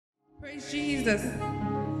Praise Jesus.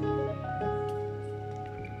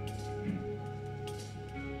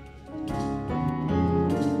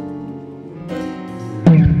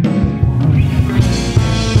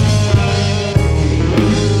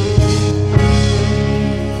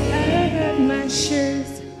 I've had my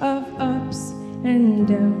shares of ups and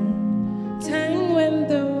downs, time when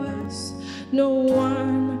there was no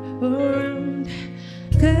one around.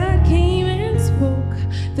 God came and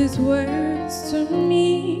spoke these words to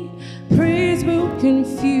me. Praise will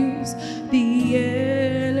confuse the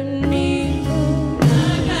enemy.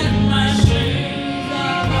 I've had my shares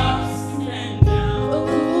of ups and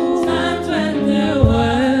downs, times when there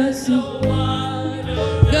was no one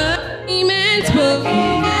around. God came and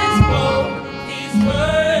spoke These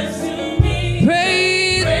words to me.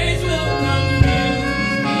 Praise will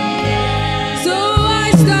confuse the enemy. So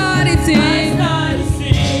I started singing.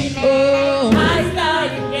 Oh, I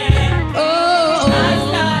started again. Oh, I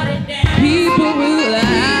started dancing. people will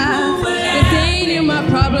laugh. And they knew my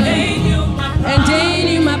problem. They knew my And they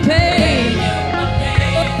knew my pain.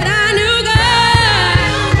 But I knew God.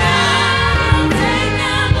 take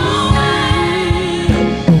them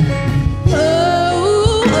away.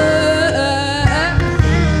 Oh,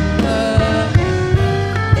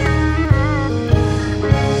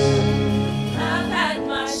 I've had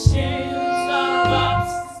my shares of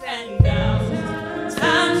ups and downs,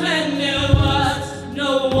 times when there was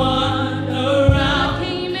no one around.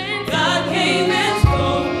 God came and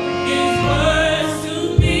spoke His words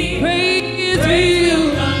to me. praise Praise you.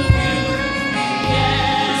 will confuse the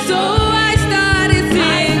enemy. So I started I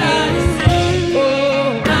singing. started singing.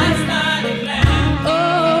 Oh, I started laughing.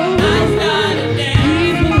 oh, I started dancing.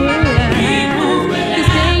 people will laugh. People will 'Cause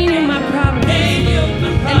they knew my problem. They knew my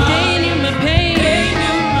And problem. they knew my pain. They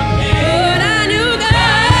knew my pain. But I knew God.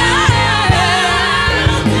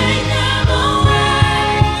 Take them away.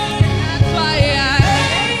 That's why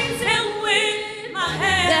Praise Him with my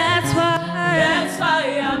hands. That's why That's why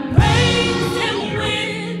I praise Him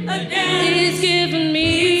with a dance. He's given me.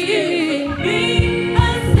 Me a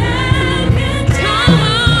second Come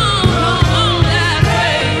chance. on, let's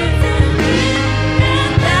praise.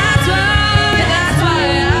 That's why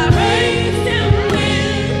I Praise Him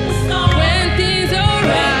with a song. when things are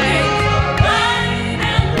right, Right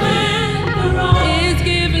and when the wrong. He's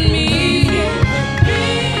given me. Me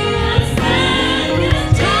a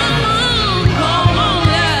second chance. Come on,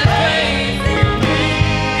 let's praise.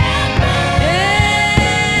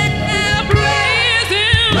 Yeah, praise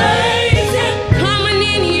Him. Praise Him. Coming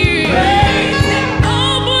in here. Praise Him.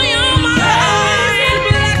 Open your mind,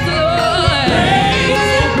 bless the Lord.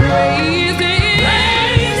 Praise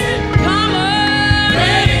Him. Come on,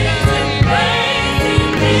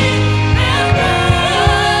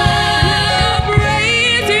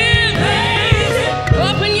 praise Him.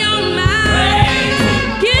 Open your mind.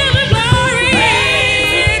 Give Him glory.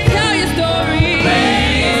 Tell your story.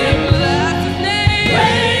 Bless His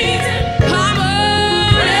name. Come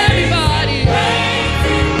on, everybody.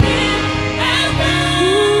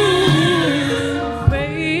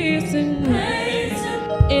 Praise Him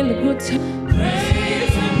in the good times.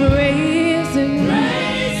 Praise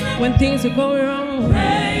Him when things are going wrong.